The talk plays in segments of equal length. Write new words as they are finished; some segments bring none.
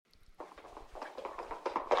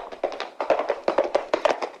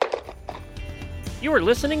You are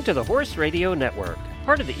listening to the Horse Radio Network,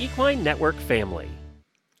 part of the Equine Network family.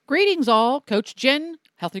 Greetings all, Coach Jen,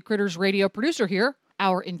 Healthy Critters radio producer here.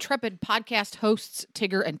 Our intrepid podcast hosts,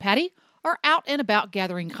 Tigger and Patty, are out and about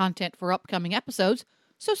gathering content for upcoming episodes,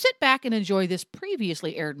 so sit back and enjoy this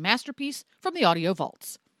previously aired masterpiece from the audio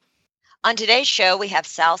vaults. On today's show, we have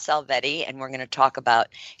Sal Salvetti, and we're going to talk about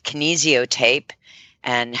Kinesio tape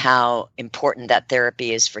and how important that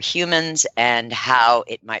therapy is for humans and how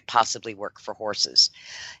it might possibly work for horses.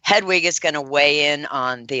 Hedwig is going to weigh in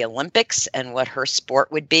on the Olympics and what her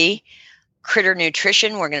sport would be. Critter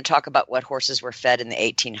nutrition, we're going to talk about what horses were fed in the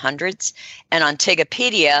 1800s. And on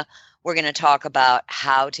Tigopedia, we're going to talk about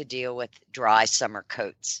how to deal with dry summer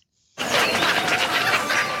coats.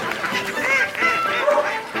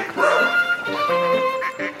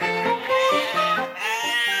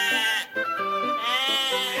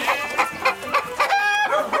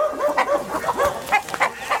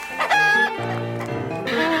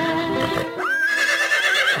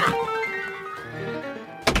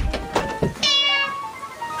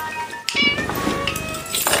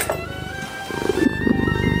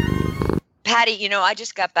 Patty, you know, I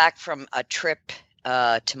just got back from a trip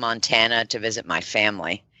to Montana to visit my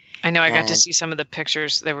family. I know. I got to see some of the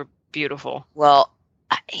pictures. They were beautiful. Well,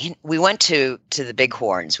 we went to the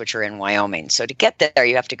Bighorns, which are in Wyoming. So to get there,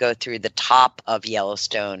 you have to go through the top of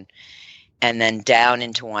Yellowstone and then down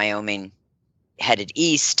into Wyoming, headed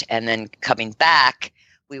east. And then coming back,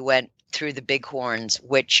 we went through the Bighorns,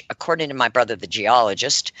 which, according to my brother, the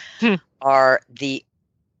geologist, are the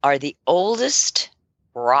oldest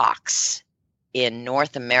rocks in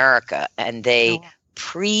North America, and they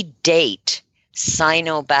predate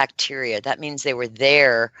cyanobacteria. That means they were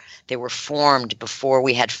there. They were formed before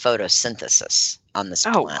we had photosynthesis on this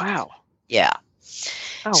planet. Oh, wow. Yeah.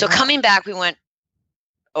 So coming back, we went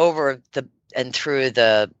over through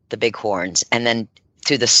the Bighorns and then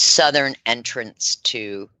through the southern entrance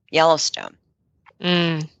to Yellowstone.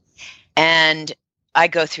 And I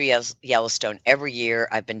go through Yellowstone every year.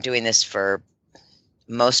 I've been doing this for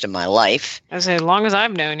most of my life. As long as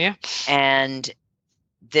I've known you. And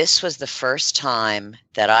this was the first time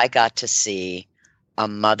that I got to see a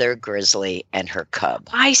mother grizzly and her cub.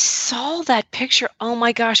 I saw that picture. Oh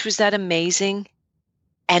my gosh, was that amazing?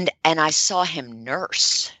 And I saw him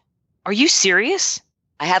nurse. Are you serious?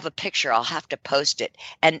 I have a picture. I'll have to post it.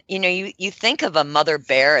 And you know, you think of a mother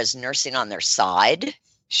bear as nursing on their side,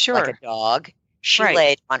 sure, like a dog. She right.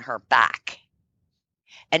 laid on her back,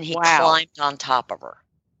 and he climbed on top of her.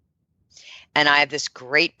 And I have this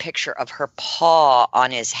great picture of her paw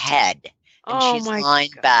on his head, and she's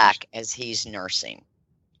lying back as he's nursing.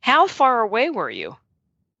 How far away were you?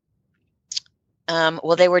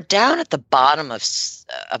 Well, they were down at the bottom of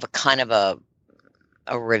a kind of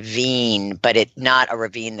a ravine, but not a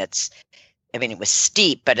ravine that's. I mean, it was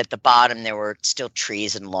steep, but at the bottom there were still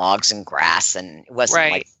trees and logs and grass, and it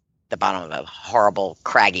wasn't like the bottom of a horrible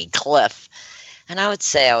craggy cliff. And I would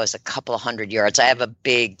say I was a couple of 100 yards. I have a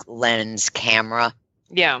big lens camera,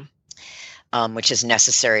 which is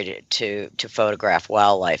necessary to photograph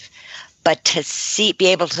wildlife. But to be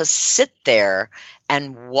able to sit there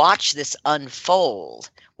and watch this unfold,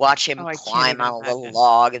 watch him climb on a little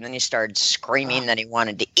log, and then he started screaming that he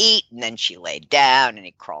wanted to eat, and then she laid down and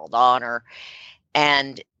he crawled on her.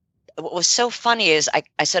 And what was so funny is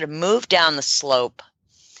I sort of moved down the slope.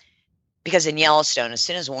 Because in Yellowstone, as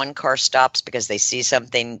soon as one car stops because they see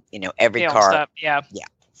something, you know, every car. Stop. Yeah.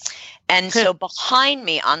 And so behind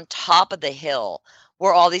me on top of the hill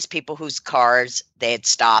were all these people whose cars they had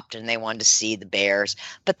stopped and they wanted to see the bears,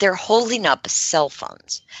 but they're holding up cell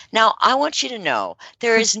phones. Now, I want you to know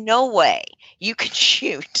there is no way you can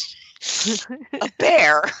shoot a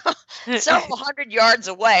bear several hundred yards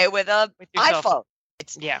away with an iPhone.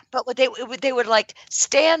 But what they would like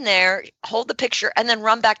stand there, hold the picture, and then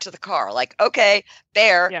run back to the car. Like, okay,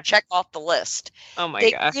 bear, check off the list. Oh my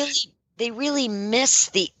gosh. They really miss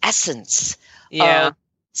the essence of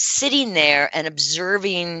sitting there and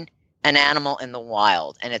observing an animal in the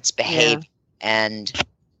wild and its behavior. And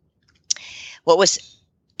what was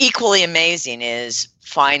equally amazing is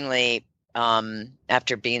finally,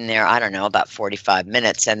 after being there, I don't know, about 45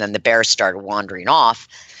 minutes, and then the bear started wandering off,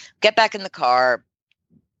 get back in the car,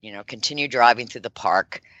 you know, continue driving through the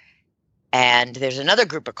park, and there's another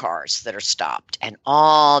group of cars that are stopped, and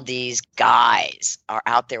all these guys are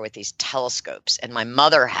out there with these telescopes, and my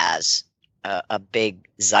mother has a big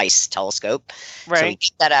Zeiss telescope. So we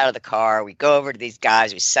get that out of the car, we go over to these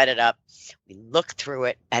guys, we set it up, we look through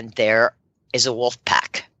it, and there is a wolf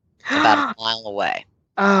pack about a mile away.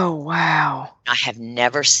 Oh, wow. I have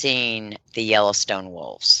never seen the Yellowstone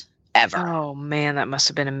wolves. ever. Oh man, that must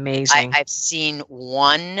have been amazing. I've seen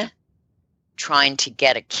one trying to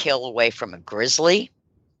get a kill away from a grizzly,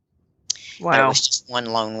 but it Wow. was just one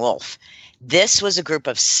lone wolf. This was a group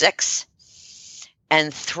of 6,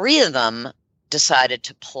 and 3 of them decided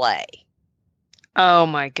to play. Oh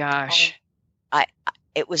my gosh.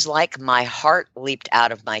 It was like my heart leaped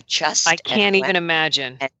out of my chest. I can't even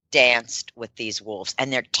imagine. And danced with these wolves,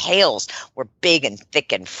 and their tails were big and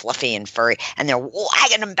thick and fluffy and furry, and they're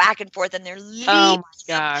wagging them back and forth, and they're leaping, Oh my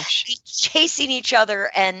gosh. chasing each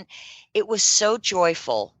other, and it was so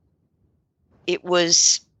joyful. It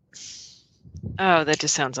was. Oh, that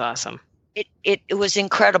just sounds awesome. It was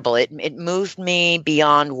incredible. It moved me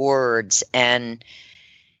beyond words, and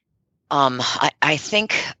I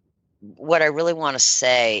think what I really want to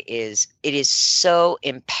say is it is so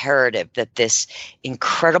imperative that this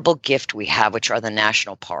incredible gift we have, which are the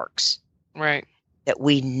national parks, Right. that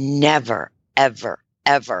we never, ever,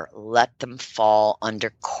 ever let them fall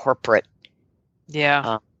under corporate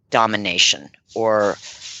domination or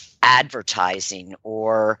advertising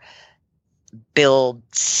or build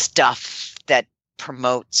stuff that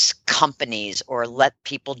promotes companies or let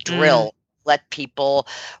people drill. Let people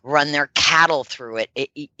run their cattle through it.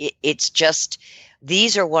 It's just,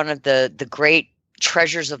 these are one of the great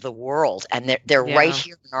treasures of the world, and they're right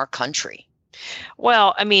here in our country.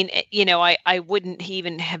 Well, I mean, I wouldn't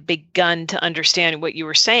even have begun to understand what you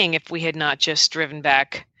were saying if we had not just driven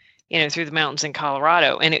back, through the mountains in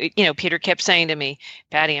Colorado. And Peter kept saying to me,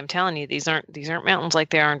 Patty, I'm telling you, these aren't mountains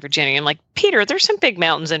like they are in Virginia. I'm like, Peter, there's some big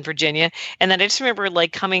mountains in Virginia. And then I just remember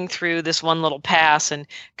like coming through this one little pass and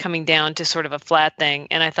coming down to sort of a flat thing.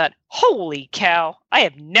 And I thought, holy cow, I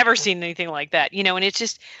have never seen anything like that. And it's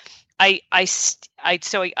just,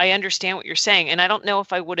 so I understand what you're saying. And I don't know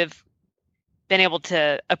if I would have been able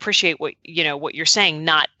to appreciate what you're saying,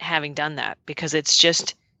 not having done that, because it's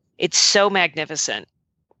so magnificent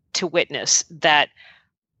to witness that,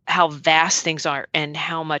 how vast things are and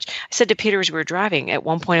how much. I said to Peter as we were driving at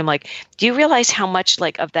one point, I'm like, do you realize how much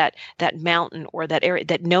like of that mountain or that area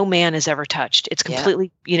that no man has ever touched? It's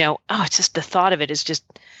completely, it's just the thought of it is just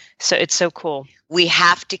so, it's so cool. We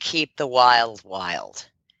have to keep the wild wild.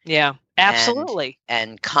 Yeah, absolutely.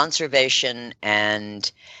 And conservation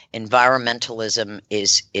and environmentalism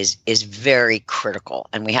is very critical,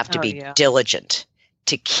 and we have to be diligent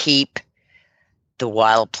to keep the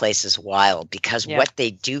wild places wild, because what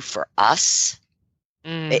they do for us,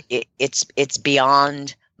 it's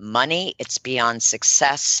beyond money, it's beyond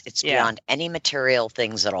success, it's beyond any material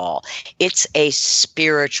things at all. It's a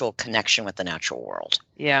spiritual connection with the natural world.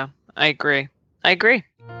 Yeah, I agree.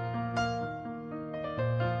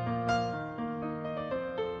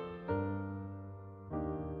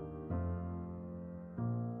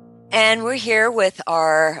 And we're here with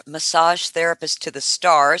our massage therapist to the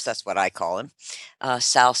stars, that's what I call him,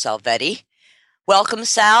 Sal Salvetti. Welcome,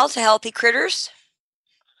 Sal, to Healthy Critters.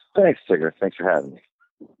 Thanks, Tigger. Thanks for having me.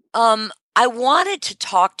 I wanted to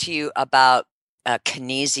talk to you about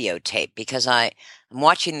Kinesio tape, because I'm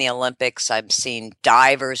watching the Olympics. I'm seeing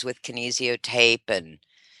divers with Kinesio tape, and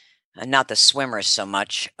not the swimmers so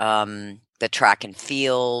much, the track and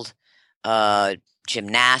field,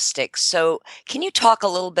 gymnastics. So can you talk a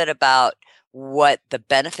little bit about what the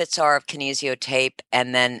benefits are of Kinesio tape,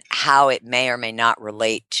 and then how it may or may not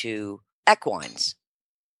relate to equines?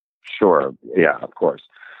 Sure. Yeah, of course.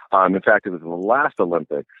 In fact, it was the last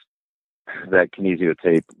Olympics that Kinesio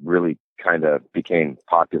tape really kind of became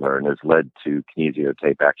popular, and has led to Kinesio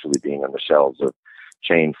tape actually being on the shelves of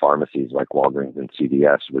chain pharmacies like Walgreens and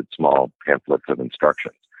CVS with small pamphlets of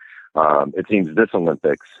instructions. It seems this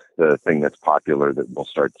Olympics, the thing that's popular that we'll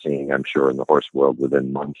start seeing, I'm sure, in the horse world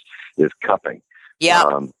within months, is cupping.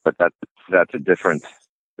 Yeah. But that's a different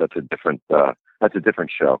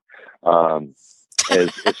show.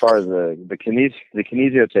 As far as the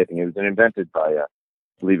Kinesio taping, it was invented by I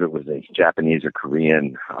believe it was a Japanese or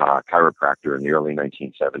Korean chiropractor in the early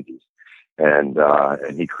 1970s, and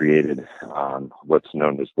he created what's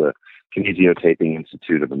known as the Kinesio Taping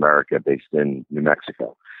Institute of America, based in New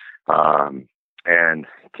Mexico. And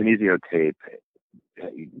Kinesio tape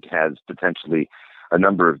has potentially a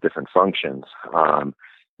number of different functions. You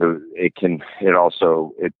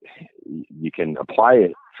can apply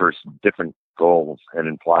it for different goals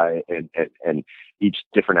and and each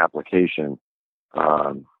different application,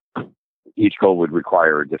 each goal would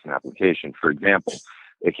require a different application. For example,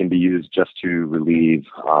 it can be used just to relieve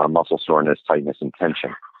muscle soreness, tightness, and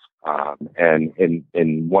tension. And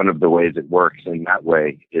in one of the ways it works in that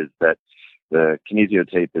way is that the Kinesio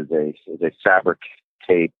tape is a fabric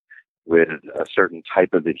tape with a certain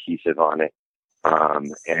type of adhesive on it,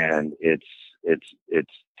 and it's it's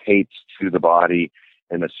taped to the body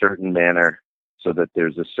in a certain manner so that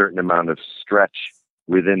there's a certain amount of stretch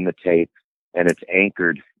within the tape, and it's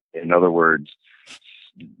anchored. In other words,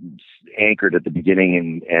 anchored at the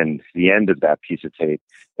beginning and the end of that piece of tape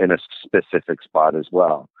in a specific spot as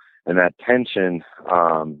well. And that tension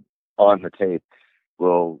on the tape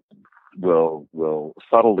will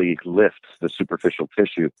subtly lift the superficial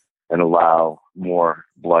tissue and allow more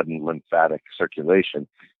blood and lymphatic circulation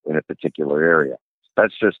in a particular area.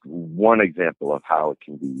 That's just one example of how it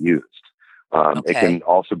can be used. It can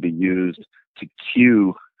also be used to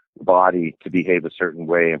cue the body to behave a certain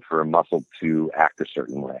way and for a muscle to act a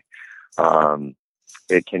certain way.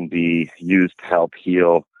 It can be used to help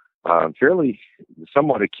heal fairly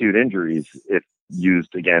somewhat acute injuries if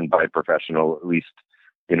used, again, by a professional, at least,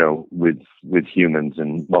 with humans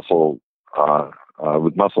and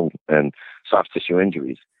with muscle and soft tissue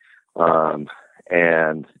injuries.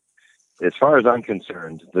 And as far as I'm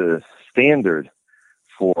concerned, the standard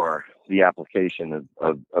for the application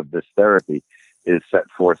of this therapy is set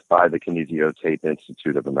forth by the Kinesio Tape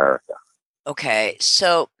Institute of America. Okay,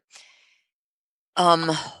 so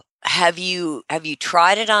have you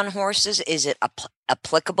tried it on horses? Is it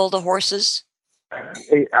applicable to horses?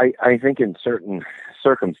 I think in certain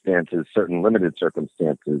circumstances, certain limited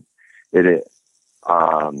circumstances, it is.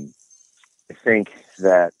 I think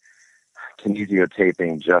that kinesio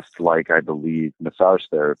taping, just like I believe massage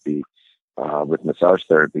therapy, with massage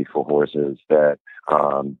therapy for horses, that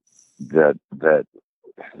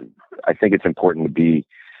I think it's important to be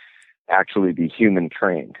human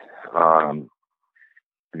trained.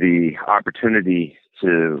 The opportunity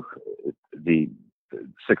to the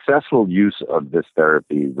successful use of this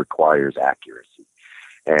therapy requires accuracy,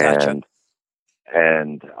 and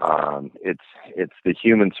it's the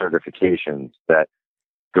human certifications that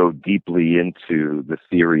go deeply into the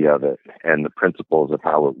theory of it and the principles of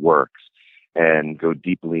how it works, and go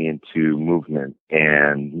deeply into movement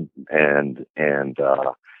and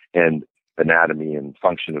anatomy and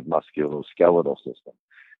function of musculoskeletal system.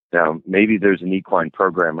 Now, maybe there's an equine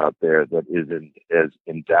program out there that isn't as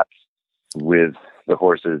in depth with the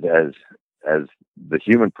horses as the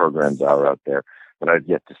human programs are out there, but I've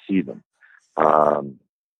yet to see them.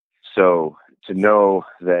 So to know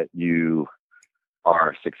that you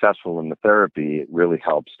are successful in the therapy, it really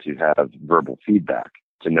helps to have verbal feedback,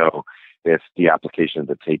 to know if the application of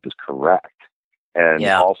the tape is correct, and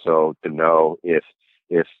also to know if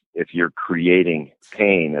you're creating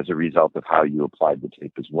pain as a result of how you applied the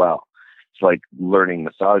tape as well. It's like learning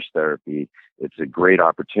massage therapy. It's a great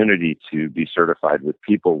opportunity to be certified with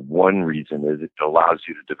people. One reason is it allows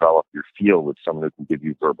you to develop your feel with someone who can give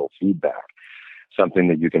you verbal feedback, something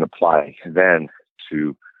that you can apply then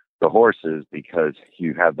to the horses, because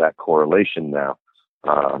you have that correlation now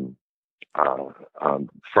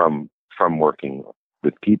from working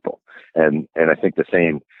with people. And I think the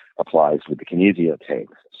same applies with the kinesio tape.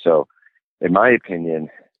 So in my opinion,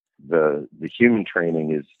 the human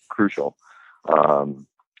training is crucial. And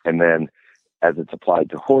then as it's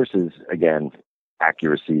applied to horses, again,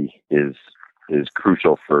 accuracy is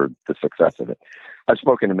crucial for the success of it. I've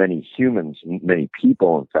spoken to many humans, many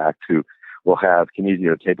people, in fact, who will have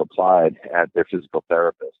kinesio tape applied at their physical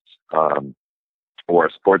therapist or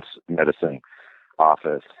a sports medicine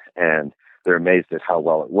office, and they're amazed at how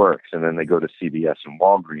well it works. And then they go to CVS and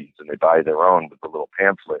Walgreens and they buy their own with a little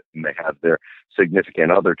pamphlet, and they have their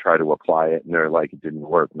significant other try to apply it, and they're like, it didn't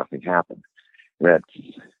work, nothing happened.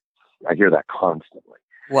 I hear that constantly.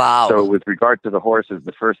 Wow. So with regard to the horses,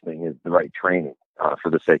 the first thing is the right training for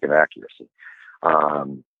the sake of accuracy.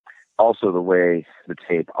 Also, the way the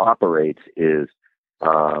tape operates is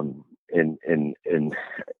in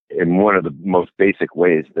one of the most basic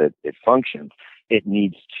ways that it functions. It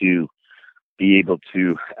needs to be able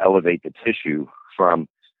to elevate the tissue from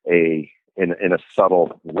in a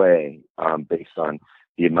subtle way based on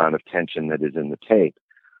the amount of tension that is in the tape.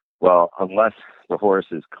 Well, unless the horse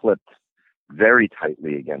is clipped very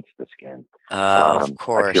tightly against the skin, of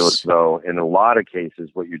course, I feel as though in a lot of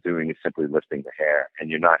cases what you're doing is simply lifting the hair,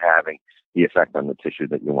 and you're not having the effect on the tissue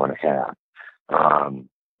that you want to have.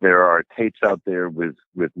 There are tapes out there with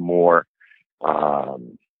more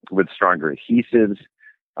with stronger adhesives,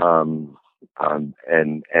 and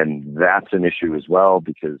that's an issue as well,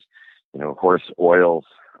 because horse oils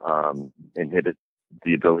inhibit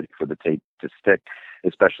the ability for the tape to stick,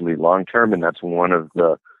 especially long term, and that's one of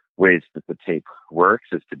the ways that the tape works,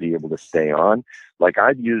 is to be able to stay on. Like,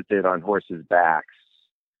 I've used it on horses' backs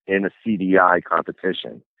in a CDI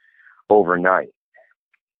competition overnight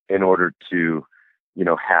in order to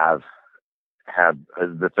have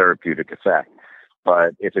the therapeutic effect.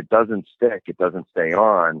 But if it doesn't stick, it doesn't stay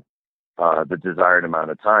on the desired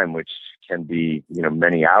amount of time, which can be,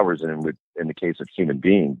 many hours, and in the case of human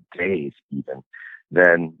beings, days even,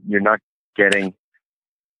 then you're not getting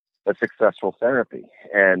a successful therapy.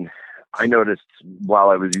 And I noticed while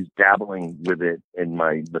I was dabbling with it in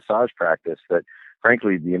my massage practice that,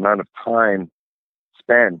 frankly, the amount of time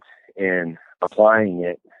spent in applying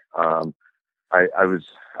it,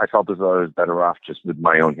 I felt as though I was better off just with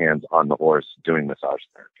my own hands on the horse doing massage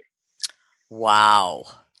therapy. Wow.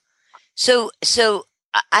 So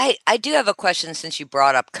I do have a question since you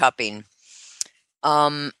brought up cupping.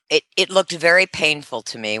 It looked very painful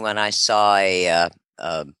to me when I saw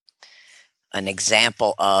an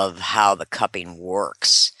example of how the cupping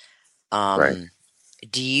works. Right.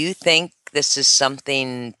 Do you think this is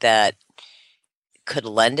something that could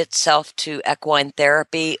lend itself to equine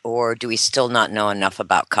therapy, or do we still not know enough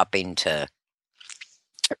about cupping to?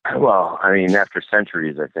 Well, I mean, after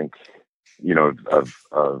centuries, I think,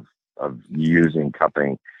 of using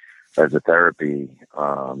cupping as a therapy,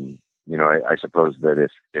 I suppose that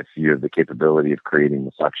if you have the capability of creating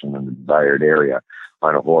the suction in the desired area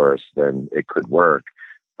on a horse, then it could work.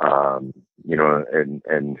 And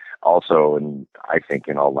also, and I think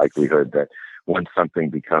in all likelihood that once something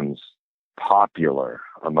becomes popular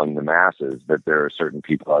among the masses, that there are certain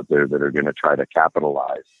people out there that are going to try to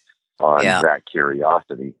capitalize on that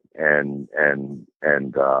curiosity and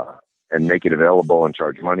make it available and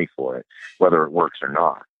charge money for it, whether it works or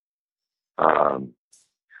not.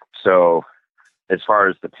 So as far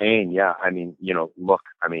as the pain,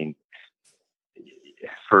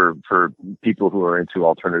 for people who are into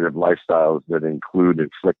alternative lifestyles that include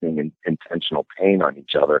inflicting intentional pain on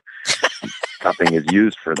each other, cupping is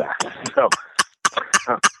used for that.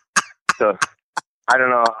 So I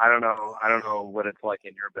don't know what it's like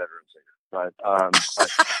in your bedroom, but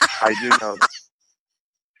I do know.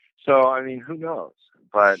 So I mean, who knows?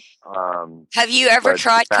 But have you ever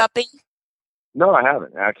tried cupping? No, I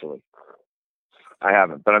haven't actually. I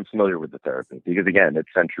haven't, but I'm familiar with the therapy because, again, it's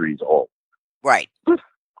centuries old. Right.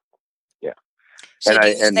 Yeah. So and do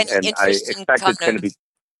you have any I interest in expect it's going to be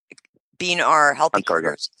being our healthy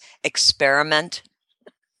critters experiment?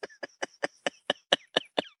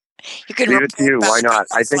 You can leave it to you. Why not?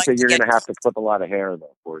 I think like that you're going to have to clip a lot of hair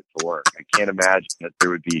though for it to work. I can't imagine that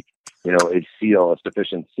there would be, a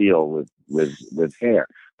sufficient seal with hair.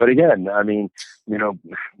 But again, I mean,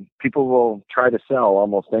 people will try to sell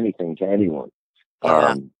almost anything to anyone.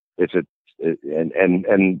 Yeah. If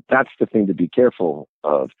and that's the thing to be careful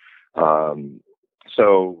of.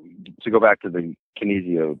 So to go back to the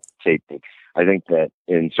Kinesio taping, I think that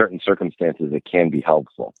in certain circumstances it can be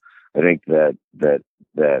helpful. I think that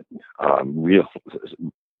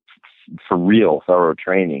real thorough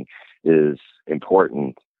training is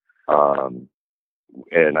important.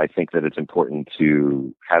 And I think that it's important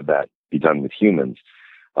to have that be done with humans,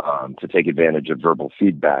 to take advantage of verbal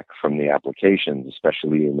feedback from the applications,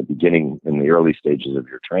 especially in the beginning, in the early stages of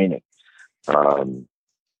your training.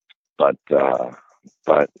 But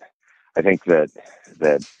I think that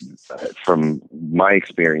from my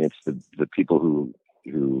experience, the people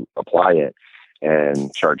who apply it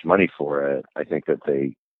and charge money for it, I think that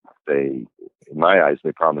they in my eyes,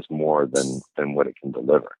 they promise more than what it can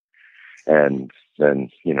deliver. And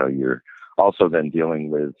then, you're also then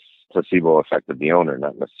dealing with placebo effect of the owner,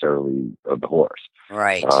 not necessarily of the horse,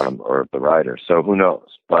 right, or of the rider. So who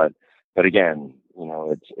knows? But again,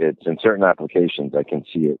 it's in certain applications I can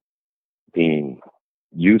see it being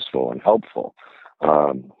useful and helpful.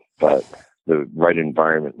 But the right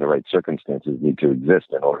environment and the right circumstances need to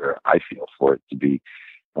exist in order, I feel, for it to be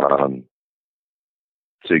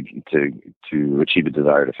to achieve a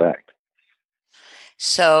desired effect.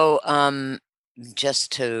 So,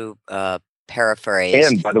 just to paraphrase,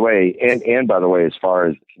 and by the way, as far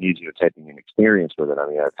as Kinesio taping and experience with it, I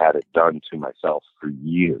mean, I've had it done to myself for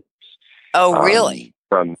years. Oh, really?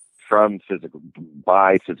 From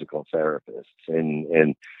by physical therapists,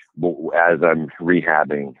 and as I'm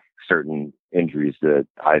rehabbing certain injuries that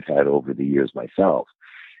I've had over the years myself,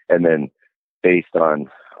 and then based on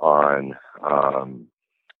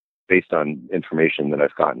information that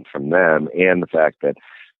I've gotten from them, and the fact that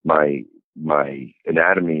my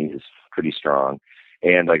anatomy is pretty strong,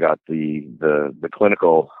 and I got the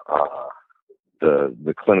clinical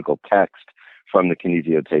the clinical text from the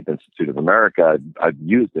Kinesio Tape Institute of America, I've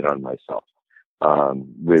used it on myself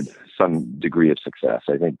with some degree of success.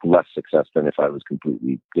 I think less success than if I was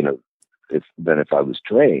completely, than if I was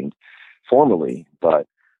trained formally, but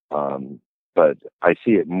I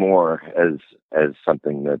see it more as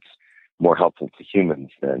something that's more helpful to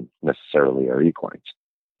humans than necessarily our equines.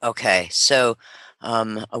 Okay, so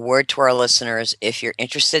a word to our listeners: if you're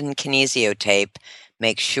interested in kinesio tape,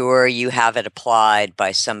 make sure you have it applied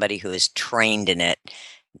by somebody who is trained in it.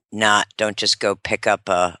 Don't just go pick up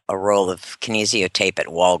a roll of kinesio tape at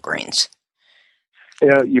Walgreens.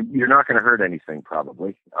 You're not going to hurt anything,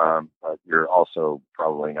 probably, but you're also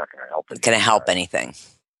probably not going to help. It's going to help anything.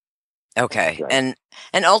 Okay, Right.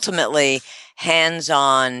 and ultimately,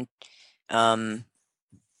 hands-on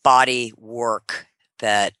body work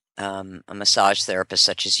that a massage therapist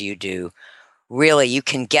such as you do, really, you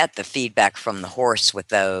can get the feedback from the horse with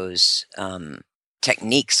those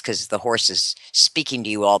techniques because the horse is speaking to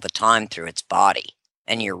you all the time through its body,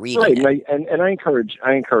 and you're reading Right, it. and I encourage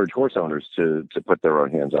horse owners to put their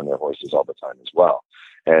own hands on their horses all the time as well.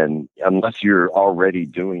 And unless you're already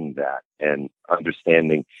doing that and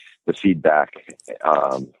understanding the feedback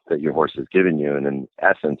that your horse has given you, and in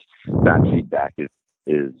essence, that feedback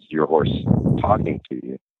is your horse talking to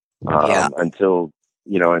you. Until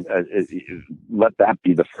let that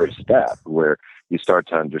be the first step where you start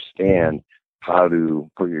to understand how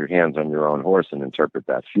to put your hands on your own horse and interpret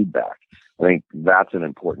that feedback. I think that's an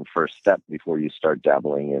important first step before you start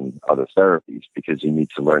dabbling in other therapies, because you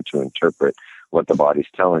need to learn to interpret what the body's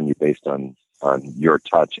telling you based on your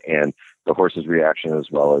touch and the horse's reaction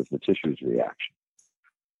as well as the tissue's reaction.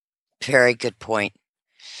 Very good point.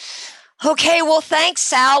 Okay, well, thanks,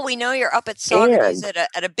 Sal. We know you're up at Saugerties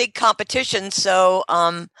at a big competition, so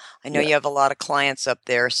I know you have a lot of clients up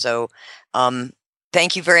there. So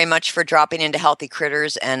thank you very much for dropping into Healthy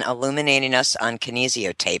Critters and illuminating us on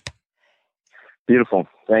kinesio tape. Beautiful.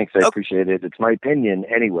 Thanks. I appreciate it. It's my opinion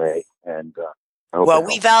anyway, and I hope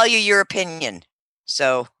we value your opinion,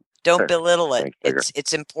 so don't belittle it. Thanks,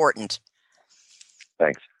 it's important.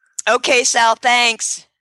 Thanks. Okay, Sal, thanks.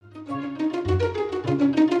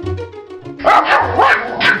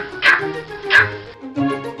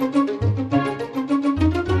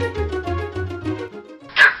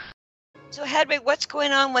 So, Hedwig, what's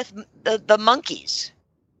going on with the monkeys?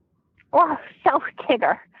 Well, so,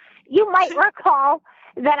 Tigger, you might recall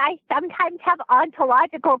that I sometimes have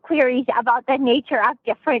ontological queries about the nature of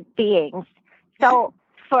different beings. So,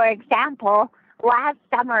 for example, last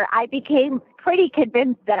summer, I became pretty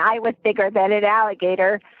convinced that I was bigger than an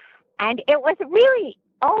alligator. And it was really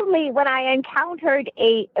only when I encountered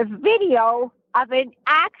a video of an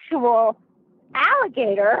actual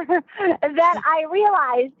alligator that I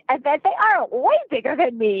realized that they are way bigger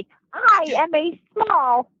than me. I am a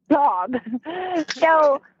small dog.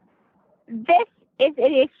 So this is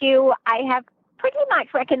an issue. I have pretty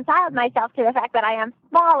much reconciled myself to the fact that I am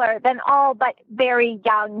smaller than all but very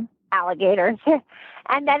young alligators,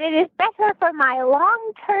 and that it is better for my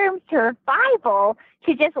long-term survival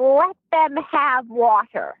to just let them have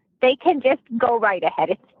water. They can just go right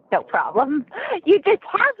ahead. It's no problem. You just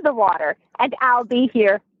have the water, and I'll be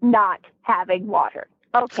here not having water.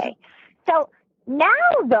 Okay. So now,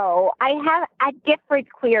 though, I have a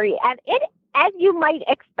different query, and it, as you might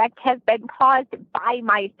expect, has been caused by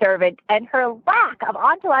my servant and her lack of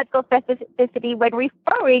ontological specificity when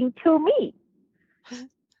referring to me.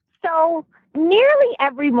 So nearly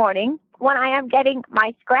every morning when I am getting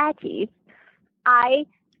my scratchies, I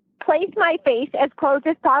place my face as close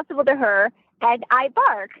as possible to her and I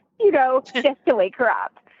bark, just to wake her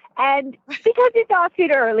up. And because it's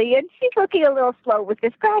often early and she's looking a little slow with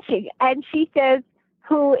the scratching, and she says,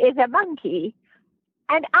 "Who is a monkey?"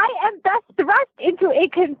 And I am thus thrust into a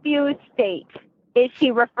confused state. Is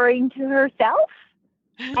she referring to herself?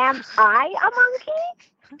 Am I a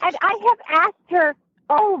monkey? And I have asked her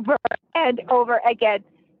over and over again,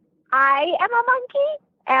 I am a monkey?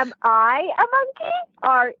 Am I a monkey?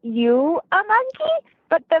 Are you a monkey?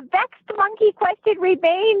 But the vexed monkey question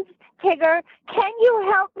remains, Tigger. Can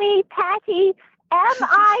you help me, Patty? Am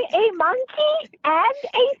I a monkey and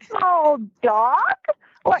a small dog?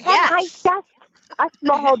 Or am I just a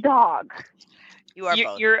small dog? You are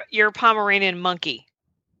both. You're a Pomeranian monkey.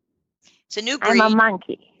 It's a new breed. I'm a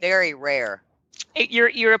monkey. Very rare.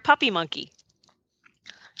 You're a puppy monkey.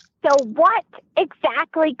 So what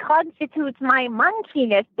exactly constitutes my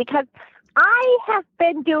monkeyness? Because I have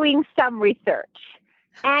been doing some research.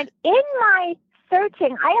 And in my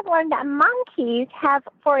searching, I have learned that monkeys have,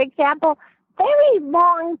 for example, very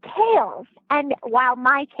long tails. And while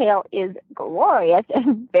my tail is glorious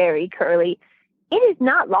and very curly, it is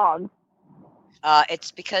not long.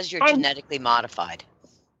 It's because you're genetically modified.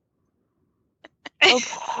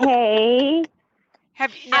 Okay.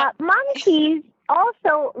 Monkeys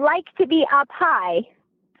also like to be up high.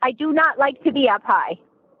 I do not like to be up high.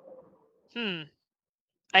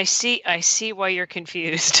 I see why you're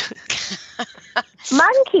confused.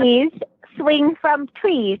 Monkeys swing from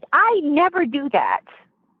trees. I never do that.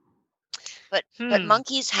 But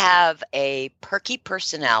monkeys have a perky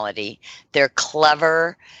personality. They're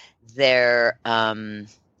clever. They're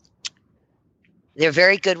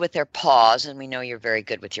very good with their paws, and we know you're very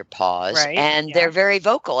good with your paws. Right, And yeah. they're very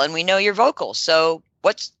vocal, and we know you're vocal. So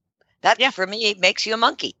what's that? Yeah. For me, makes you a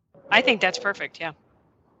monkey. I think that's perfect. Yeah.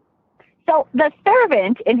 So the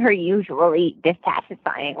servant, in her usually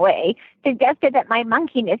dissatisfying way, suggested that my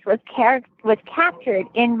monkeyness was captured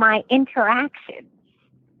in my interactions.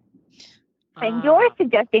 And you're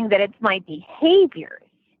suggesting that it's my behaviors.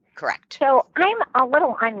 Correct. So I'm a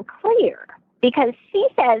little unclear because she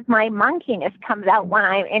says my monkeyness comes out when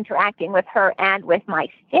I'm interacting with her and with my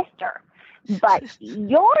sister. But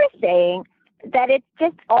you're saying that it's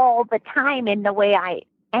just all the time in the way I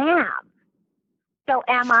am. So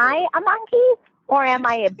am I a monkey or am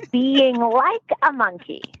I being like a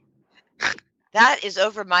monkey? That is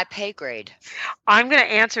over my pay grade. I'm going to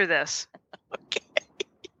answer this. Okay.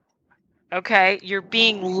 Okay. You're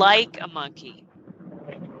being like a monkey.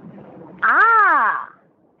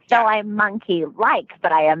 So I'm monkey-like,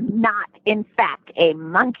 but I am not, in fact, a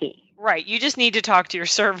monkey. Right. You just need to talk to your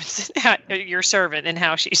servant and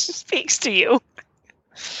how she speaks to you.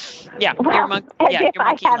 Yeah. Well, you're as if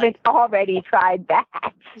I haven't already tried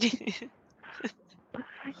that.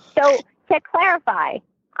 So, to clarify,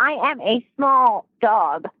 I am a small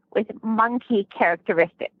dog with monkey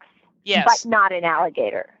characteristics. Yes. But not an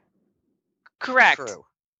alligator. Correct. True.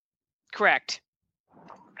 Correct.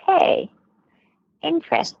 Okay.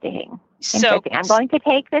 Interesting. So I'm going to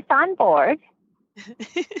take this on board.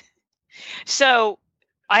 So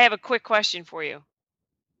I have a quick question for you.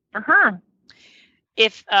 Uh-huh.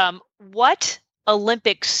 If what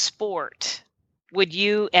Olympic sport would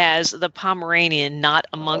you, as the Pomeranian, not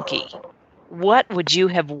a monkey, what would you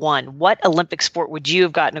have won? What Olympic sport would you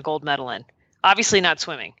have gotten a gold medal in? Obviously not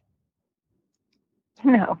swimming.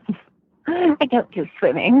 No, I don't do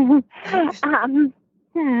swimming.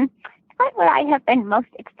 What would I have been most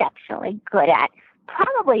exceptionally good at?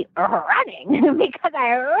 Probably running, because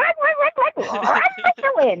I run with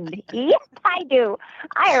the wind. Yes, I do.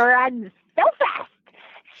 I run so fast.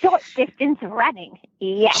 Short distance running.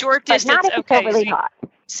 Yes, Short distance. But not if it's overly hot.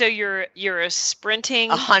 So you're a sprinting.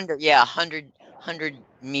 100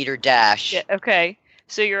 meter dash. Yeah. Okay.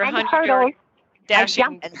 So you're 100 hurdles. yard dashing.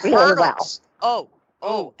 jump And really hurdles. well.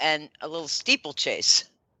 Oh, and a little steeplechase.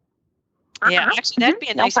 Yeah, actually, that'd be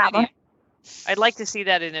a No nice problem. video. I'd like to see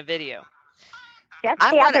that in a video. Just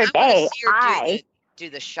the other day, I do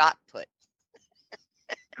the shot put.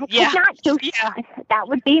 could Yeah. not do Yeah. that.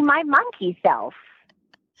 Would be my monkey self.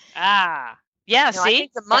 Ah, yeah. No, I See,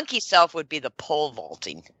 think the monkey self would be the pole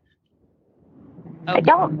vaulting. Oh. I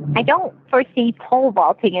don't foresee pole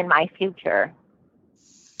vaulting in my future.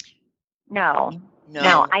 No.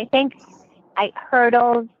 I think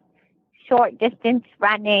hurdles, short distance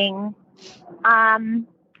running.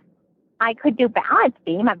 I could do balance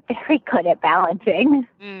beam. I'm very good at balancing.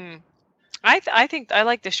 I think I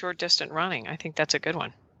like the short distance running. I think that's a good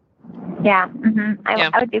one. Yeah.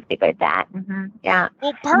 I would do pretty good at that. Yeah.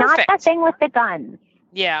 Well, perfect. Not the thing with the guns.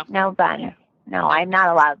 Yeah. No guns. No, I'm not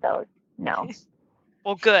allowed those. No.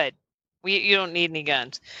 Well, good. You don't need any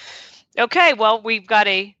guns. Okay. Well, we've got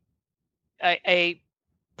a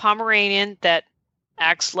Pomeranian that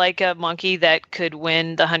acts like a monkey that could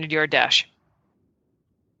win the 100-yard dash.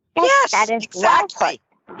 Yes, that is exactly.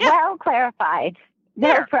 well clarified. No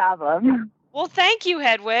There. problem. Well, thank you,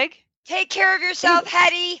 Hedwig. Take care of yourself,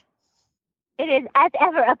 Hetty. It is, as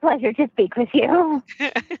ever, a pleasure to speak with you.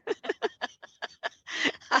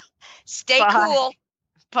 Stay Bye. cool.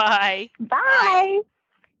 Bye. Bye.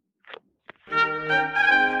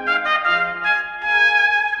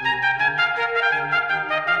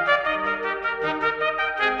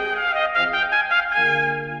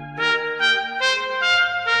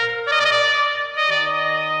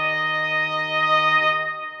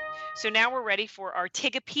 So now we're ready for our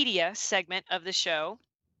Tigopedia segment of the show.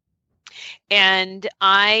 And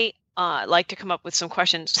I like to come up with some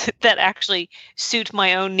questions that actually suit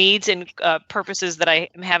my own needs and purposes that I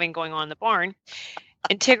am having going on in the barn.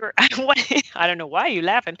 And Tigger, I don't know why you're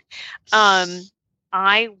laughing.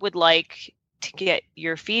 I would like to get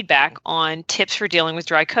your feedback on tips for dealing with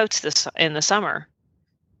dry coats in the summer.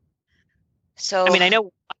 So I mean, I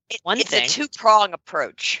know it's thing. a two-prong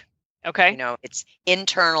approach. Okay. It's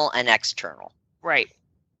internal and external. Right.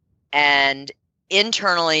 And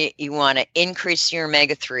internally, you want to increase your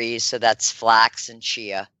omega-3s, so that's flax and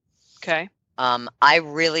chia. Okay. I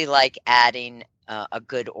really like adding a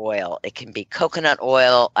good oil. It can be coconut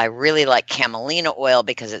oil. I really like camelina oil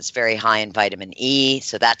because it's very high in vitamin E,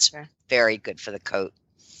 so that's very good for the coat.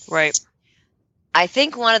 Right. I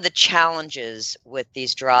think one of the challenges with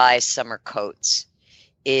these dry summer coats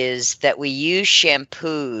is that we use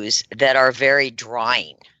shampoos that are very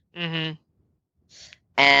drying. Mm-hmm.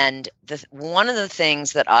 And one of the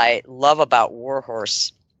things that I love about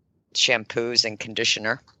Warhorse shampoos and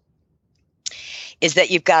conditioner is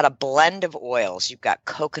that you've got a blend of oils. You've got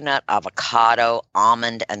coconut, avocado,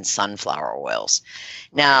 almond, and sunflower oils.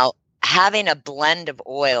 Now, having a blend of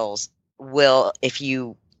oils will, if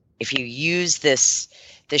you use this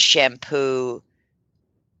shampoo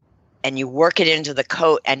and you work it into the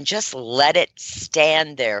coat and just let it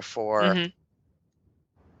stand there for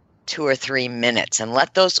 2 or 3 minutes and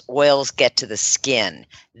let those oils get to the skin,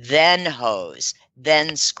 then hose,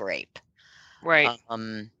 then scrape. Right.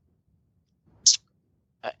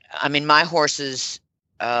 I mean, my horses,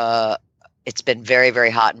 it's been very,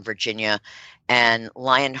 very hot in Virginia, and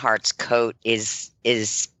Lionheart's coat is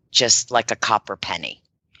just like a copper penny.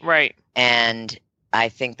 Right. And I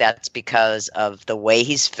think that's because of the way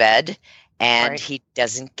he's fed, and he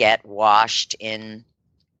doesn't get washed in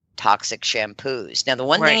toxic shampoos. Now, the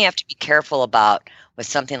one thing you have to be careful about with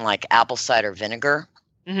something like apple cider vinegar,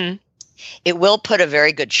 it will put a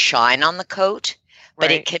very good shine on the coat,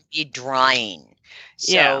 but it can be drying.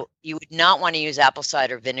 So you would not want to use apple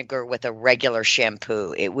cider vinegar with a regular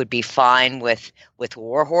shampoo. It would be fine with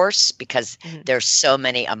Warhorse because there's so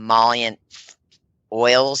many emollient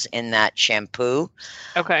oils in that shampoo.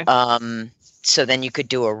 Okay. So then you could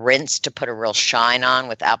do a rinse to put a real shine on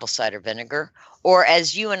with apple cider vinegar. Or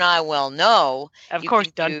as you and I well know, of course,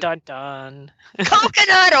 dun.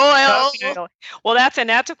 Coconut oil. Well,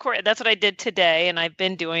 that's of course that's what I did today, and I've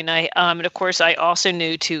been doing. And of course I also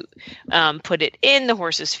knew to put it in the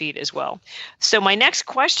horse's feet as well. So my next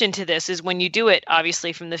question to this is, when you do it,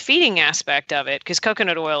 obviously from the feeding aspect of it, because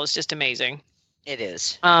coconut oil is just amazing. It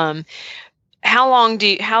is. How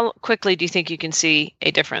quickly do you think you can see a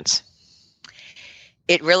difference?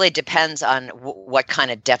 It really depends on what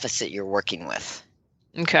kind of deficit you're working with.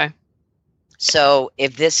 Okay. So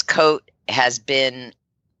if this coat has been,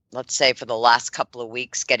 let's say, for the last couple of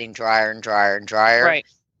weeks, getting drier and drier and drier,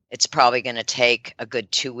 it's probably going to take a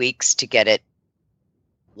good 2 weeks to get it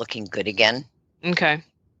looking good again. Okay.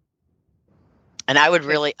 And I would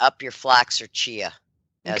really up your flax or chia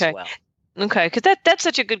as well. Okay, because that's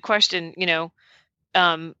such a good question,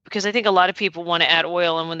 because I think a lot of people want to add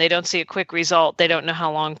oil, and when they don't see a quick result, they don't know how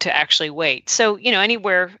long to actually wait. So,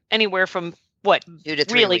 anywhere from what? 2 to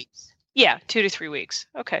 3 weeks. Yeah, 2 to 3 weeks.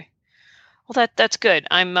 Okay. Well, that's good.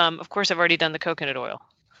 I'm, of course, I've already done the coconut oil.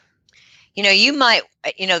 You might,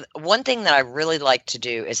 one thing that I really like to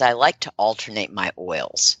do is I like to alternate my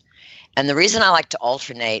oils. And the reason I like to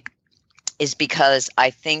alternate is because I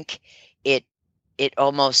think it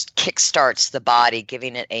almost kickstarts the body,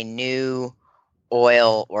 giving it a new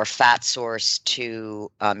oil or fat source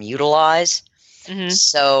to utilize.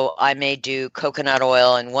 So I may do coconut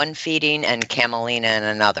oil in one feeding and camelina in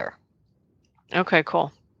another. Okay,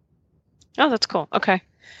 cool. Oh, that's cool. Okay,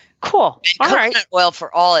 cool. And coconut oil,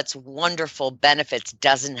 for all its wonderful benefits,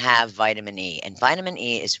 doesn't have vitamin E. And vitamin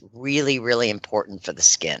E is really, really important for the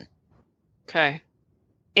skin. Okay.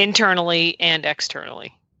 Internally and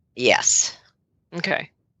externally. Yes. Okay.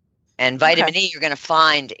 And vitamin E you're going to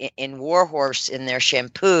find in Warhorse in their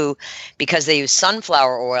shampoo, because they use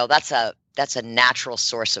sunflower oil. That's a natural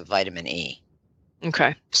source of vitamin E.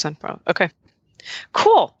 Okay. Sunflower. Okay.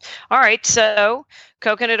 Cool. All right. So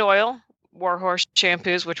coconut oil, Warhorse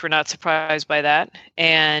shampoos, which we're not surprised by that,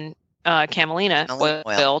 and camelina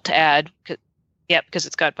oil to add. Because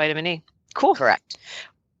it's got vitamin E. Cool. Correct.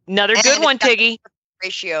 Another good one, Tiggy.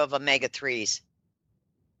 Ratio of omega-3s.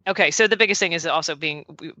 Okay, so the biggest thing is also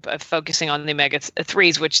focusing on the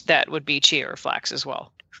omega-3s, which that would be chia or flax as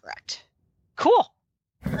well. Correct. Cool.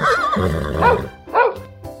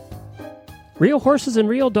 Real horses and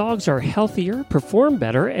real dogs are healthier, perform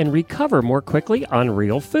better, and recover more quickly on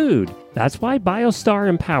real food. That's why BioStar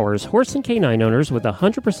empowers horse and canine owners with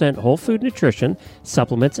 100% whole food nutrition,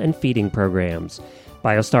 supplements, and feeding programs.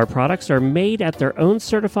 BioStar products are made at their own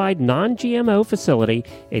certified non-GMO facility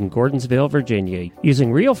in Gordonsville, Virginia,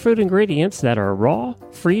 using real food ingredients that are raw,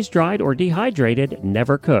 freeze-dried, or dehydrated,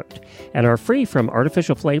 never cooked, and are free from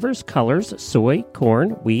artificial flavors, colors, soy, corn,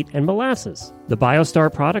 wheat, and molasses. The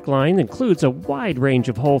BioStar product line includes a wide range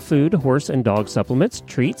of whole food, horse and dog supplements,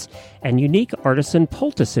 treats, and unique artisan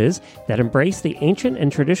poultices that embrace the ancient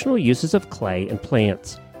and traditional uses of clay and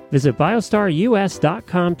plants. Visit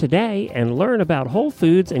biostarus.com today and learn about whole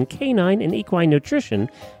foods and canine and equine nutrition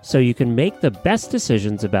so you can make the best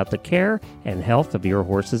decisions about the care and health of your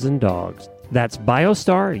horses and dogs. That's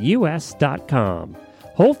biostarus.com.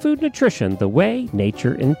 Whole food nutrition the way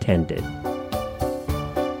nature intended.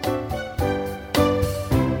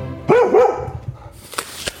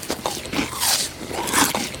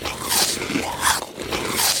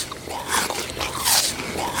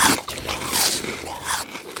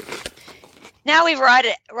 Now we've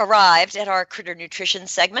arrived at our critter nutrition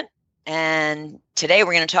segment, and today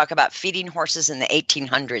we're going to talk about feeding horses in the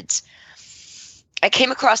 1800s. I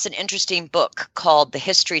came across an interesting book called The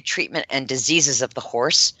History, Treatment, and Diseases of the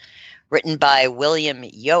Horse, written by William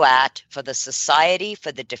Youatt for the Society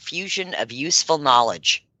for the Diffusion of Useful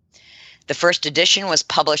Knowledge. The first edition was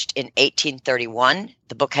published in 1831.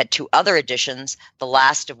 The book had two other editions, the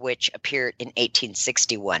last of which appeared in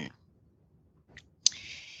 1861.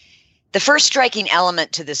 The first striking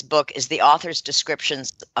element to this book is the author's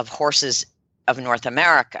descriptions of horses of North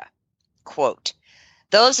America. Quote,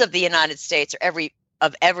 "Those of the United States are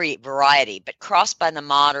of every variety, but crossed by the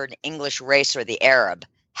modern English race or the Arab,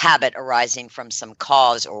 habit arising from some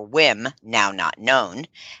cause or whim, now not known,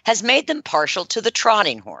 has made them partial to the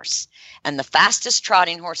trotting horse, and the fastest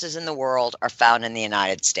trotting horses in the world are found in the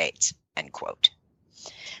United States." End quote.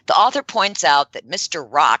 The author points out that Mr.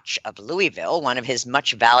 Roch of Louisville, one of his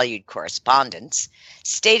much valued correspondents,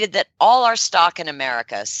 stated that all our stock in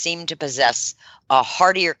America seem to possess a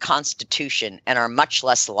hardier constitution and are much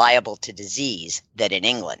less liable to disease than in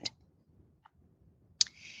England.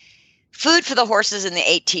 Food for the horses in the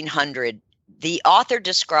 1800s, the author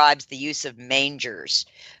describes the use of mangers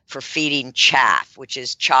for feeding chaff, which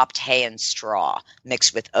is chopped hay and straw,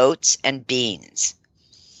 mixed with oats and beans.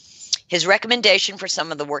 His recommendation for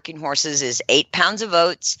some of the working horses is 8 pounds of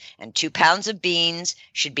oats and 2 pounds of beans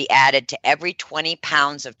should be added to every 20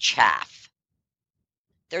 pounds of chaff.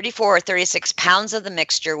 34 or 36 pounds of the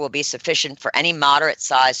mixture will be sufficient for any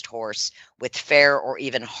moderate-sized horse with fair or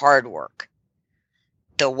even hard work.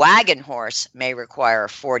 The wagon horse may require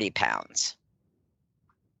 40 pounds.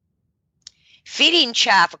 Feeding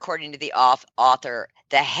chaff, according to the author,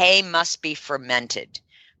 the hay must be fermented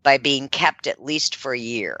by being kept at least for a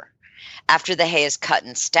year. After the hay is cut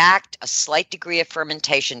and stacked, a slight degree of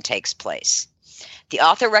fermentation takes place. The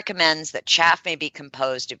author recommends that chaff may be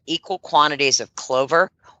composed of equal quantities of clover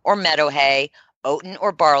or meadow hay, oaten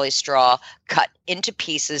or barley straw, cut into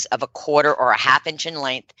pieces of a quarter or a half inch in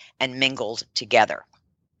length and mingled together.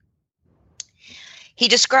 He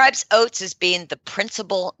describes oats as being the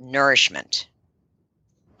principal nourishment.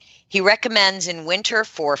 He recommends in winter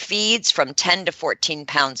 4 feeds from 10 to 14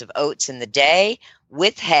 pounds of oats in the day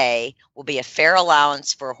with hay will be a fair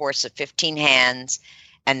allowance for a horse of 15 hands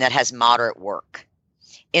and that has moderate work.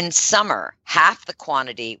 In summer, half the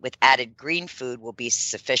quantity with added green food will be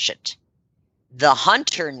sufficient. The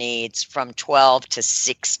hunter needs from 12 to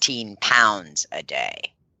 16 pounds a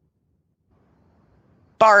day.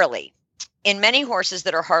 Barley. In many horses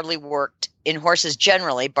that are hardly worked, in horses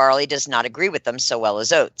generally, barley does not agree with them so well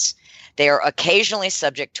as oats. They are occasionally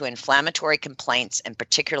subject to inflammatory complaints, and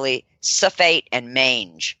particularly sulfate and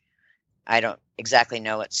mange. I don't exactly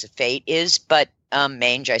know what sulfate is, but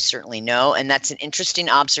mange I certainly know. And that's an interesting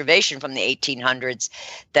observation from the 1800s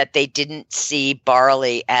that they didn't see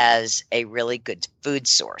barley as a really good food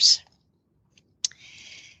source.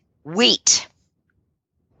 Wheat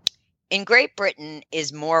in Great Britain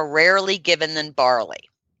is more rarely given than barley.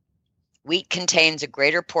 Wheat contains a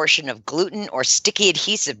greater portion of gluten or sticky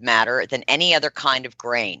adhesive matter than any other kind of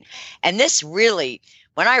grain. And this really,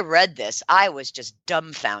 when I read this, I was just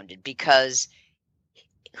dumbfounded because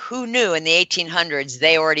who knew in the 1800s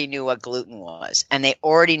they already knew what gluten was and they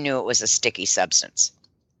already knew it was a sticky substance.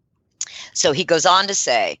 So he goes on to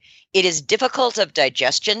say, it is difficult of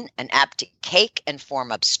digestion and apt to cake and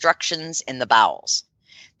form obstructions in the bowels.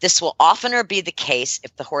 This will oftener be the case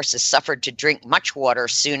if the horse is suffered to drink much water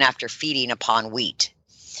soon after feeding upon wheat.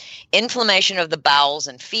 Inflammation of the bowels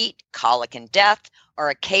and feet, colic and death are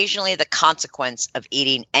occasionally the consequence of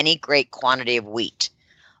eating any great quantity of wheat.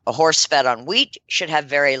 A horse fed on wheat should have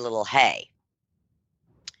very little hay.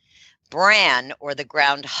 Bran, or the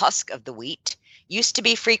ground husk of the wheat, used to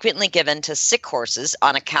be frequently given to sick horses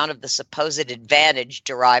on account of the supposed advantage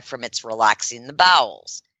derived from its relaxing the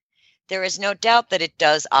bowels. There is no doubt that it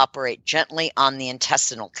does operate gently on the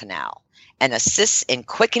intestinal canal and assists in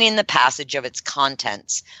quickening the passage of its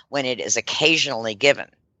contents when it is occasionally given.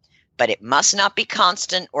 But it must not be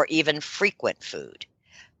constant or even frequent food.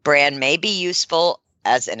 Bran may be useful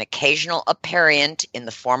as an occasional aperient in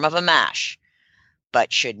the form of a mash.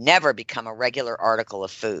 but should never become a regular article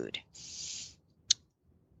of food.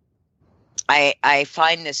 I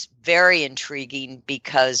find this very intriguing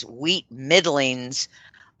because wheat middlings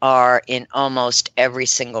are in almost every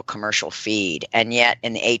single commercial feed, and yet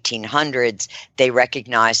in the 1800s, they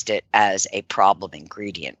recognized it as a problem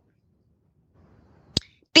ingredient.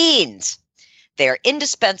 Beans. They are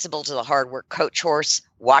indispensable to the hard work coach horse.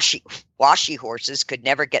 Washy horses could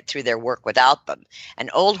never get through their work without them, and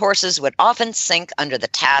old horses would often sink under the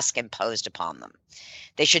task imposed upon them.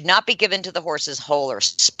 They should not be given to the horses whole or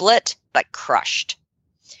split, but crushed.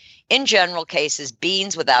 In general cases,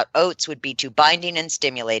 beans without oats would be too binding and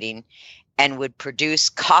stimulating and would produce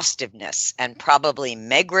costiveness and probably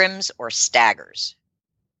megrims or staggers.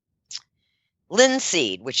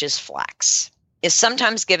 Linseed, which is flax, is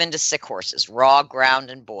sometimes given to sick horses, raw, ground,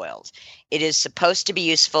 and boiled. It is supposed to be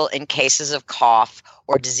useful in cases of cough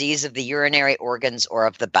or disease of the urinary organs or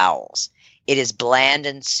of the bowels. It is bland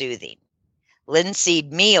and soothing.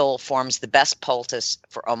 Linseed meal forms the best poultice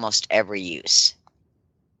for almost every use.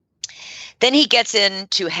 Then he gets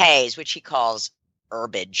into hays, which he calls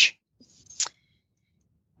herbage.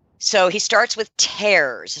 So he starts with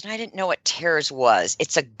tares, and I didn't know what tares was.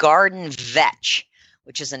 It's a garden vetch,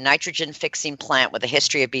 which is a nitrogen-fixing plant with a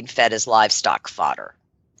history of being fed as livestock fodder.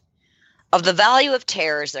 Of the value of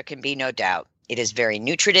tares, there can be no doubt. It is very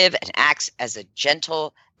nutritive and acts as a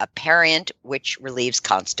gentle aperient, which relieves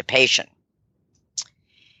constipation.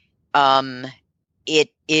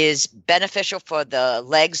 It is beneficial for the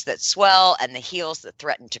legs that swell and the heels that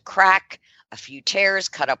threaten to crack. A few tares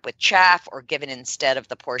cut up with chaff or given instead of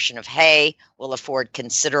the portion of hay will afford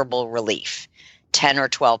considerable relief. 10 or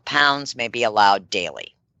 12 pounds may be allowed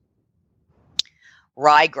daily.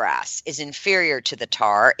 Ryegrass is inferior to the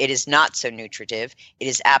tar. It is not so nutritive. It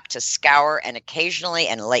is apt to scour and occasionally,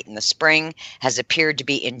 and late in the spring, has appeared to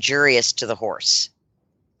be injurious to the horse.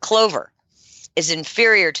 Clover is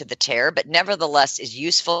inferior to the tare, but nevertheless is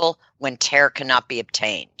useful when tare cannot be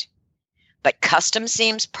obtained. But custom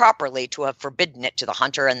seems properly to have forbidden it to the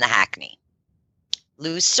hunter and the hackney.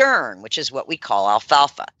 Lucerne, which is what we call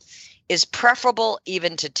alfalfa, is preferable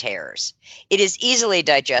even to tares. It is easily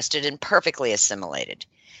digested and perfectly assimilated.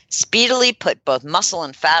 Speedily put both muscle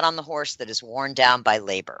and fat on the horse that is worn down by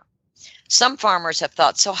labor. Some farmers have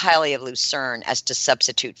thought so highly of lucerne as to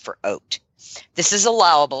substitute for oat. This is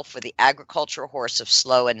allowable for the agricultural horse of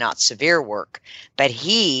slow and not severe work, but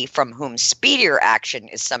he from whom speedier action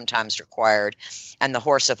is sometimes required, and the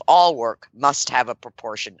horse of all work must have a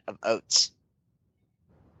proportion of oats.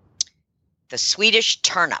 The Swedish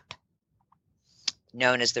turnip,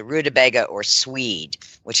 known as the rutabaga or swede,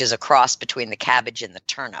 which is a cross between the cabbage and the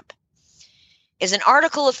turnip, is an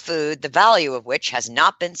article of food the value of which has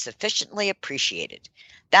not been sufficiently appreciated.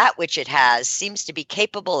 That which it has seems to be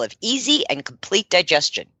capable of easy and complete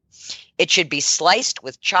digestion. It should be sliced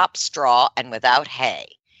with chopped straw and without hay.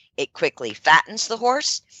 It quickly fattens the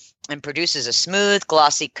horse and produces a smooth,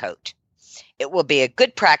 glossy coat. It will be a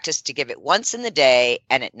good practice to give it once in the day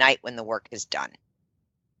and at night when the work is done.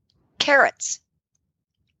 Carrots.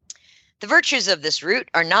 The virtues of this root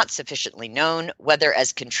are not sufficiently known, whether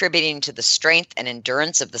as contributing to the strength and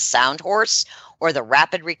endurance of the sound horse or the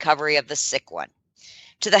rapid recovery of the sick one.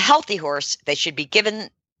 To the healthy horse, they should be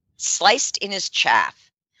given sliced in his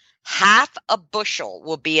chaff. Half a bushel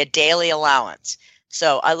will be a daily allowance.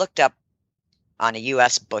 So I looked up on a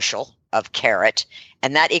U.S. bushel of carrot,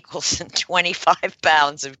 and that equals 25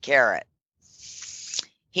 pounds of carrot.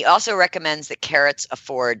 He also recommends that carrots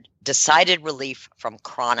afford decided relief from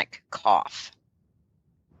chronic cough.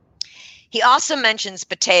 He also mentions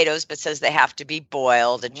potatoes, but says they have to be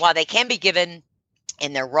boiled, and while they can be given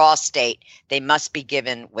in their raw state, they must be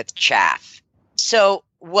given with chaff. So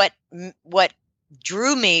what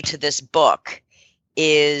drew me to this book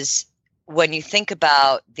is when you think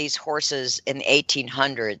about these horses in the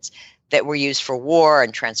 1800s that were used for war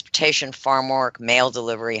and transportation, farm work, mail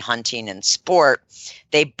delivery, hunting, and sport,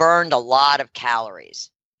 they burned a lot of calories.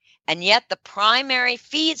 And yet the primary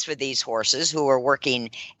feeds for these horses, who were working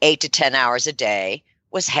 8 to 10 hours a day,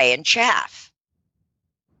 was hay and chaff.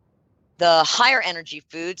 The higher energy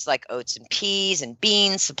foods like oats and peas and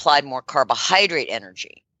beans supplied more carbohydrate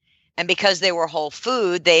energy. And because they were whole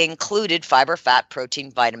food, they included fiber, fat,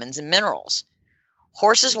 protein, vitamins, and minerals.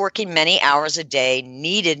 Horses working many hours a day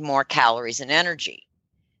needed more calories and energy.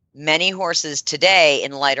 Many horses today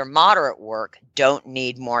in light or moderate work don't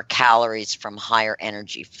need more calories from higher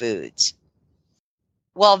energy foods.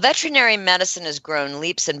 While veterinary medicine has grown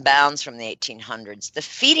leaps and bounds from the 1800s, the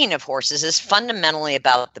feeding of horses is fundamentally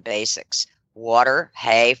about the basics: water,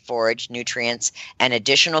 hay, forage, nutrients, and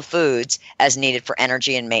additional foods as needed for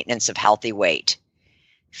energy and maintenance of healthy weight.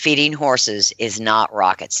 Feeding horses is not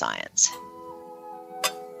rocket science.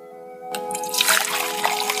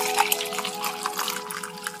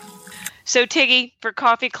 So, Tiggy, for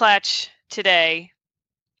Coffee Klatch today,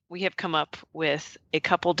 we have come up with a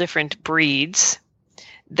couple different breeds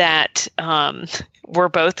that we're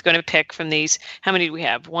both going to pick from these. How many do we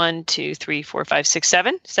have? 1, 2, 3, 4, 5, 6,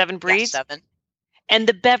 7? 7 breeds? Yeah, 7. And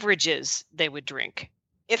the beverages they would drink.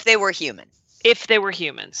 If they were human. If they were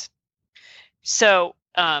humans. So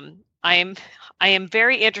I am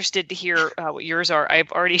very interested to hear what yours are.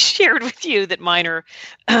 I've already shared with you that mine are,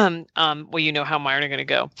 well, you know how mine are going to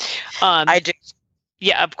go. I do.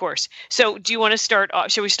 Yeah, of course. So do you want to start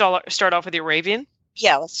off? Shall we start off with the Arabian?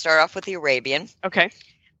 Yeah, let's start off with the Arabian. Okay.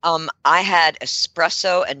 I had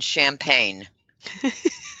espresso and champagne.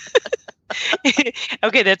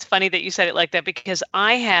 Okay, that's funny that you said it like that because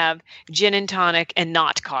I have gin and tonic and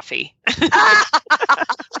not coffee.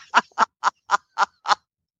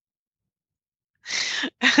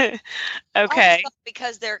 Okay.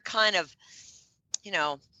 Because they're kind of,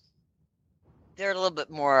 they're a little bit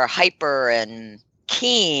more hyper and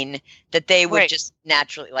keen that they would just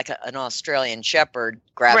naturally, like an Australian Shepherd,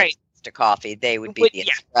 gravitate to coffee. They would be the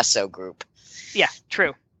espresso group. Yeah,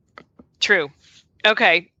 true.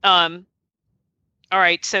 Okay. All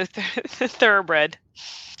right. So thoroughbred.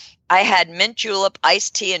 I had mint julep,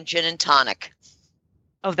 iced tea, and gin and tonic.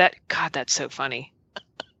 Oh, that's so funny.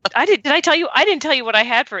 Did I tell you? I didn't tell you what I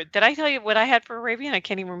had for it. Did I tell you what I had for Arabian? I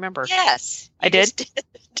can't even remember. Yes. I did.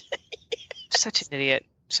 Such an idiot.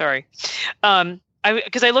 Sorry.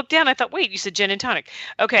 Because I looked down, I thought, wait, you said gin and tonic.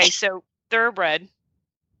 Okay, so thoroughbred.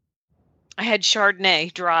 I had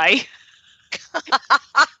Chardonnay dry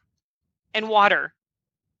and water.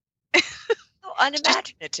 Oh,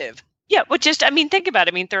 unimaginative. Yeah, well, think about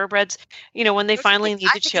it. I mean, thoroughbreds, when they finally need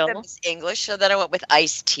to chill. I was English, so then I went with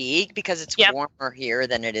iced tea because it's warmer here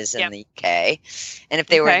than it is in the UK. And if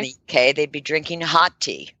they were in the UK, they'd be drinking hot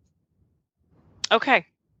tea. Okay,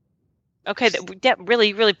 that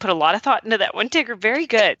really, really put a lot of thought into that one, Tigger. Very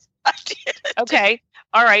good. Okay,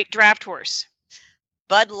 all right, draft horse.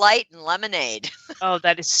 Bud Light and lemonade. Oh,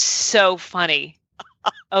 that is so funny.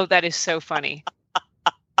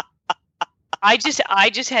 I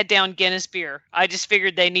just had down Guinness beer. I just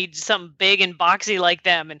figured they need something big and boxy like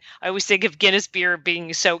them, and I always think of Guinness beer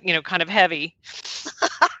being so kind of heavy.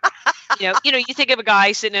 You think of a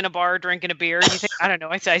guy sitting in a bar drinking a beer. You think, I don't know.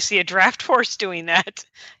 I see a draft horse doing that.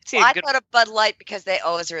 I thought of Bud Light because they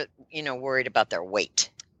always are worried about their weight.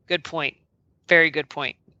 Good point. Very good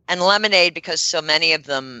point. And lemonade because so many of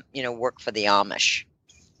them work for the Amish.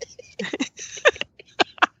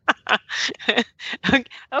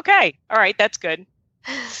 Okay. All right. That's good.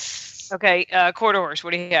 Okay. Quarter horse.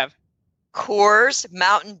 What do you have? Coors,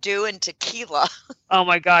 Mountain Dew, and tequila. Oh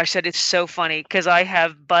my gosh. That is so funny because I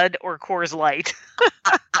have Bud or Coors Light.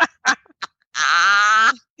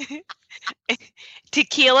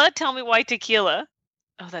 Tequila. Tell me why tequila.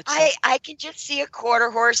 Oh, that's. I can just see a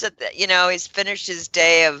quarter horse that he's finished his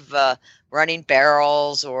day of running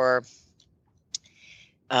barrels or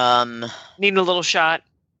needing a little shot.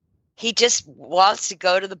 He just wants to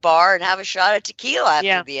go to the bar and have a shot of tequila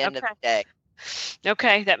after the end of the day.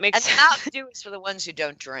 Okay, that makes sense. And Mountain Dew is for the ones who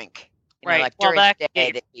don't drink. Right. Like well, during that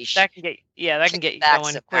can get you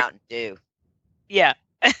going. Of Mountain Dew. Yeah.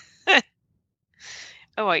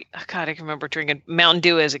 Oh wait, God, I can remember drinking Mountain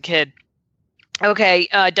Dew as a kid. Okay,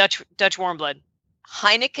 Dutch warm blood.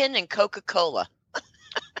 Heineken and Coca-Cola.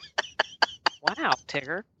 Wow,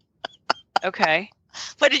 Tigger. Okay.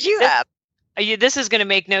 What did you have? This is going to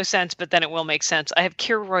make no sense, but then it will make sense. I have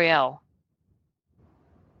Kir Royale.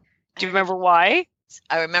 Do you remember why?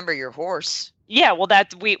 I remember your horse. Yeah, well,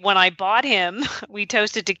 when I bought him, we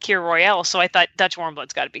toasted to Kir Royale, so I thought Dutch warm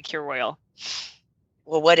blood's got to be Kir Royale.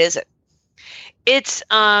 Well, what is it? It's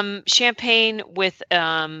champagne with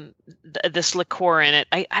this liqueur in it.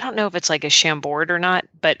 I don't know if it's like a Chambord or not,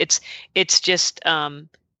 but it's just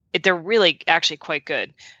they're really actually quite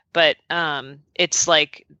good. But it's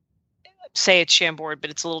like, say it's Chambord, but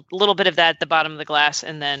it's a little bit of that at the bottom of the glass,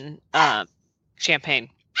 and then champagne.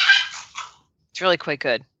 It's really quite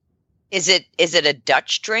good. Is it a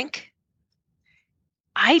Dutch drink?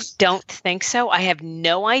 I don't think so. I have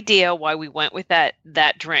no idea why we went with that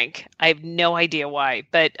drink. I have no idea why,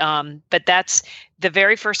 but that's the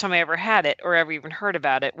very first time I ever had it or ever even heard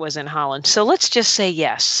about it was in Holland. So let's just say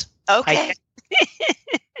yes. Okay.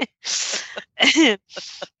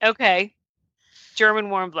 Okay. German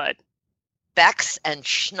warm blood. Beck's and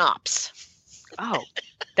Schnapps. Oh,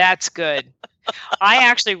 that's good. I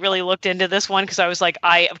actually really looked into this one because I was like,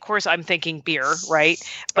 of course, I'm thinking beer, right?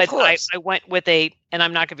 But I went with and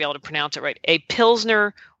I'm not going to be able to pronounce it right, a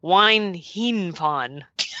Pilsner Weinheimfon.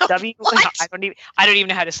 I don't even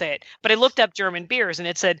know how to say it. But I looked up German beers, and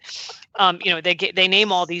it said, they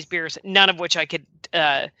name all these beers, none of which I could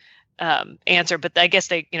answer, but I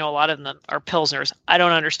guess a lot of them are Pilsners. I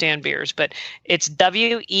don't understand beers, but it's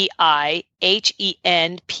Weihenphan.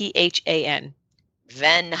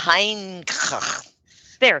 Venheink.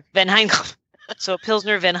 There, Venheink. So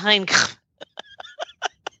Pilsner Venheink.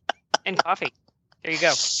 And coffee. There you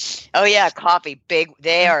go. Oh yeah, coffee.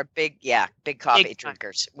 They are big coffee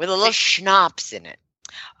drinkers with a little schnapps in it.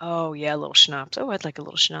 Oh yeah, a little schnapps. Oh, I'd like a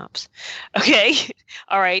little schnapps. Okay.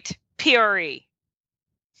 All right. PRE.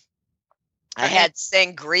 I had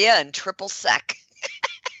sangria and triple sec.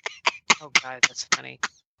 Oh God, that's funny.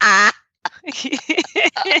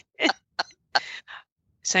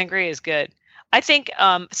 Sangria is good. I think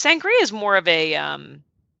sangria is more of a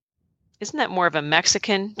isn't that more of a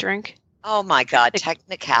Mexican drink? Oh my God,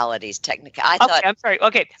 technicalities. I'm sorry.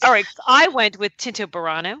 Okay, all right. I went with Tinto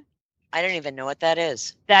Burano. I don't even know what that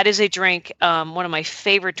is. That is a drink, one of my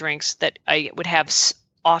favorite drinks that I would have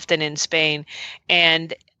often in Spain,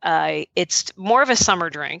 and it's more of a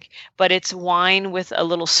summer drink, but it's wine with a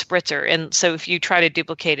little spritzer. And so if you try to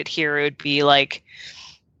duplicate it here, it would be like,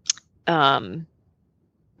 I'm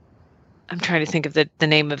trying to think of the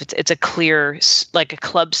name of it. It's a clear, like a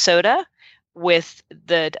club soda with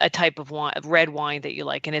a type of wine, red wine that you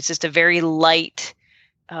like. And it's just a very light,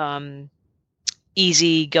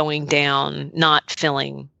 easy going down, not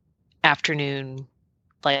filling afternoon,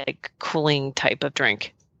 like cooling type of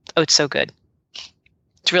drink. Oh, it's so good.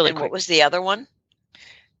 It's really quick. What was the other one?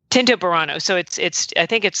 Tinto Burano. So I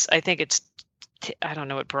think it's I don't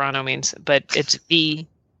know what Burano means, but it's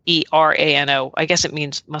Verano. I guess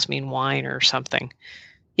it must mean wine or something.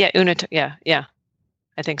 Yeah, yeah.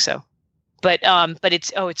 I think so. But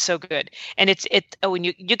it's so good. And and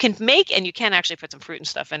you can make, and you can actually put some fruit and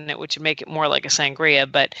stuff in it, which would make it more like a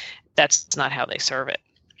sangria, but that's not how they serve it.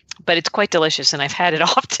 But it's quite delicious, and I've had it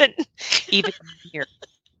often, even here.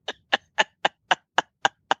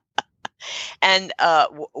 And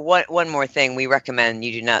one more thing, we recommend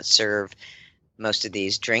you do not serve most of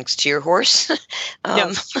these drinks to your horse.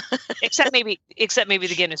 No, except maybe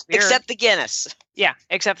the Guinness beer. Except the Guinness. Yeah,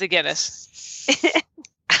 except the Guinness.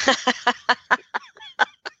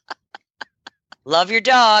 Love your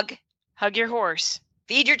dog. Hug your horse.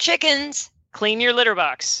 Feed your chickens. Clean your litter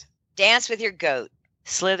box. Dance with your goat.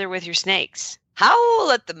 Slither with your snakes.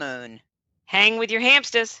 Howl at the moon. Hang with your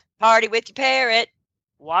hamsters. Party with your parrot.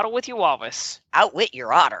 Waddle with your walrus. Outwit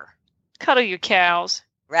your otter. Cuddle your cows.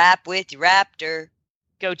 Rap with your raptor.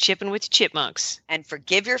 Go chipping with your chipmunks. And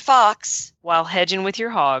forgive your fox. While hedging with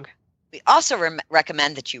your hog. We also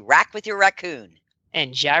recommend that you rack with your raccoon.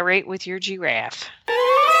 And gyrate with your giraffe.